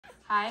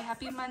Hi,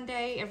 happy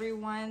Monday,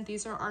 everyone.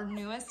 These are our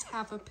newest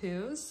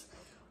Havapoos.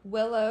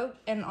 Willow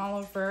and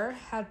Oliver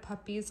had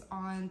puppies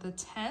on the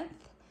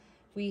 10th.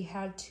 We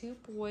had 2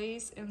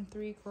 boys and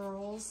 3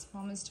 girls.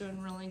 Mom is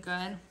doing really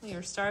good. We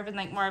are starving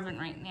like Marvin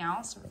right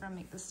now, so we're gonna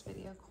make this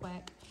video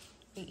quick.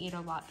 We eat a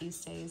lot these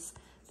days.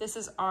 This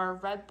is our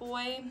red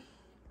boy.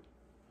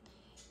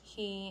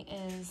 He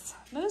is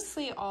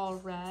mostly all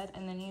red,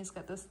 and then he's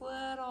got this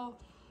little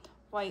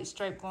white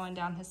stripe going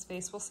down his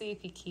face. We'll see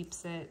if he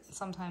keeps it.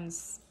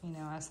 Sometimes, you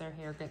know, as their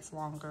hair gets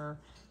longer,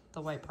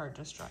 the white part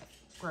just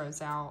grows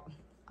out.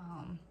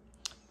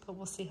 But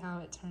we'll see how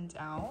it turns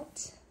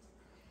out.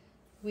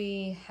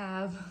 We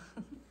have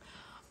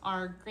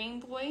our green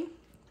boy,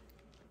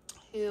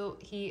 who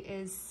he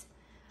is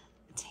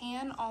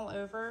tan all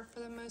over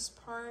for the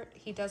most part.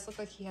 He does look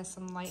like he has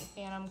some light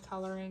phantom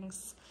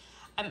colorings.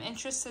 I'm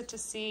interested to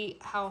see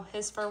how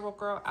his fur will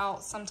grow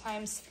out.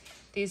 Sometimes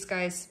these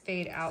guys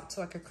fade out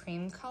to like a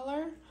cream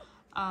color.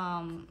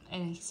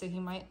 And so he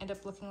might end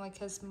up looking like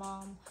his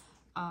mom.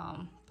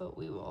 But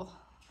we will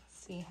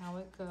see how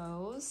it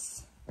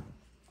goes.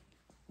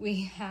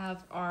 We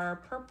have our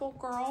purple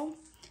girl,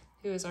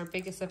 who is our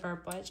biggest of our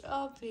bunch.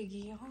 Oh, big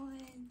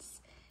yawns.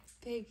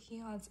 Big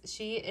yawns.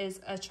 She is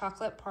a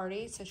chocolate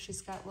party, so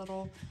she's got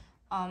little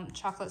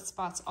chocolate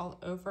spots all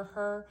over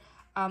her.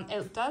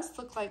 It does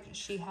look like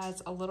she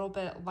has a little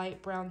bit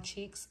light brown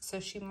cheeks,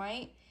 so she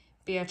might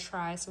be a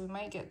try. So we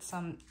might get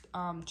some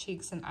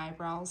cheeks and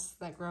eyebrows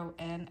that grow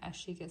in as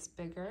she gets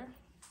bigger.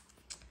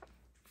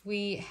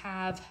 We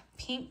have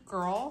Pink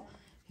Girl,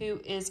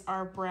 who is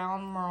our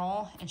brown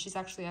merle, and she's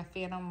actually a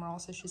phantom merle,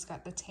 so she's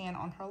got the tan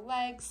on her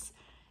legs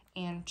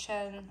and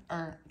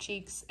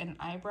cheeks and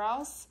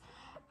eyebrows.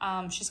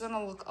 She's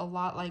gonna look a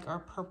lot like our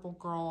purple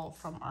girl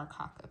from our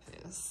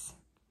Cockapoos.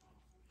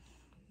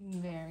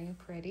 Very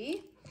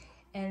pretty.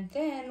 And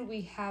then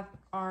we have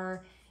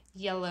our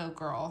yellow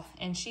girl,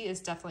 and she is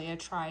definitely a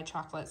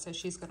tri-chocolate, so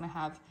she's gonna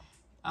have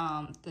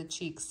the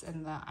cheeks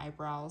and the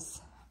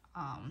eyebrows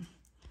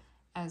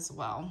as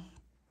well.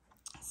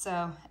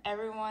 So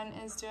everyone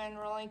is doing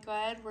really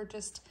good.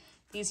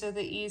 These are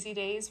the easy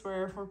days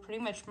where we're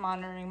pretty much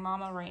monitoring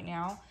Mama right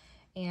now,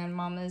 and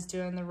Mama is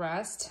doing the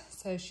rest.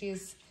 So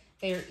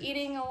they are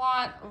eating a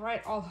lot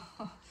right all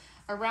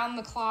around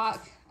the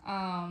clock,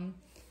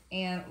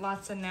 and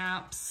lots of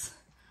naps,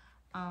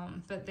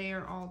 but they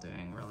are all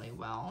doing really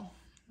well.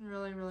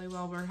 Really, really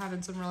well. We're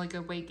having some really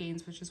good weight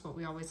gains, which is what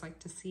we always like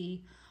to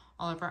see.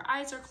 All of our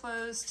eyes are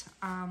closed,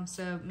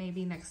 so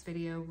maybe next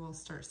video we'll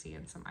start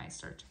seeing some eyes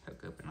start to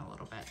poke open a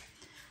little bit.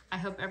 I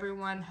hope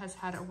everyone has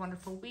had a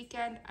wonderful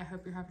weekend. I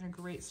hope you're having a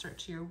great start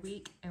to your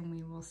week, and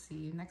we will see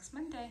you next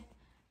Monday.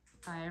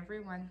 Bye,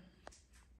 everyone.